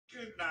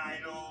my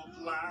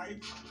old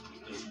life.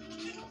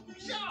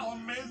 I'll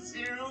miss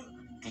you.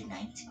 Good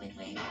night,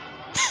 Squidward.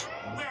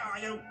 Where are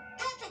you?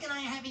 Patrick and I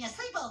are having a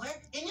sleepover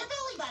in your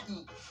belly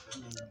button.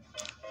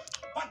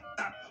 What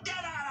the?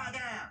 Get out of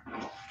there!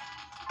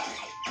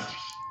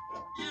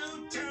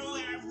 You two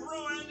have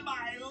ruined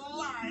my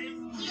life.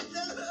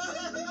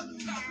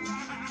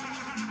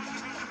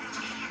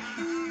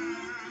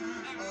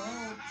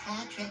 Oh,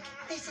 Patrick,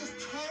 this is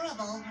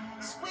terrible.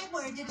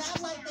 Squidward did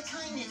not like the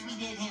kindness we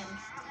did him.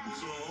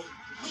 So?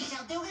 We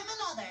shall do him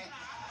another.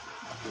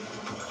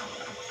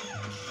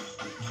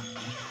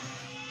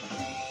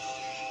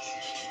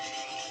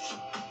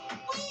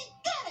 We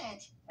got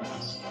it!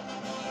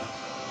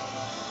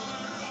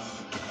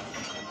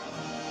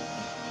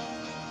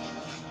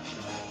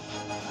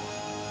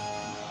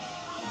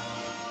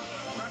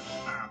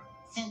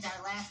 Since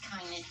our last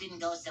kindness didn't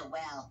go so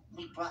well,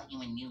 we brought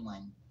you a new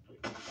one.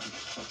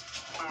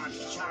 A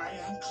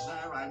giant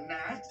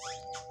clarinet?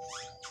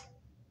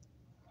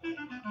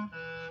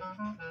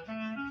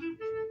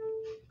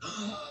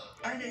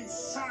 And it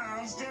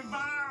sounds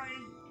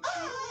divine!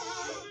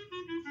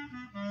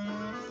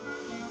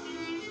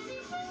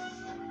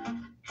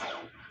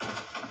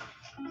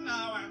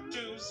 Now I'm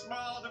too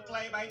small to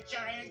play my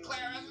giant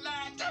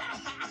clarinet!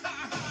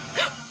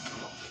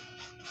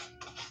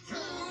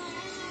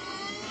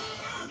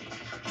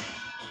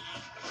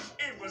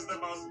 It was the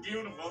most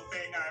beautiful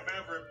thing I've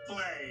ever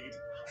played.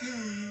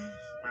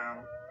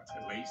 Well,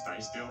 at least I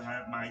still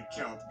have my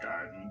kelp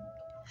garden.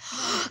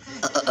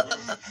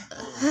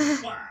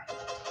 What?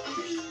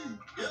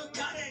 You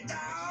cut it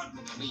down?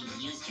 We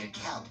used your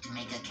kelp to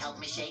make a kelp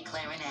mache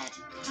clarinet.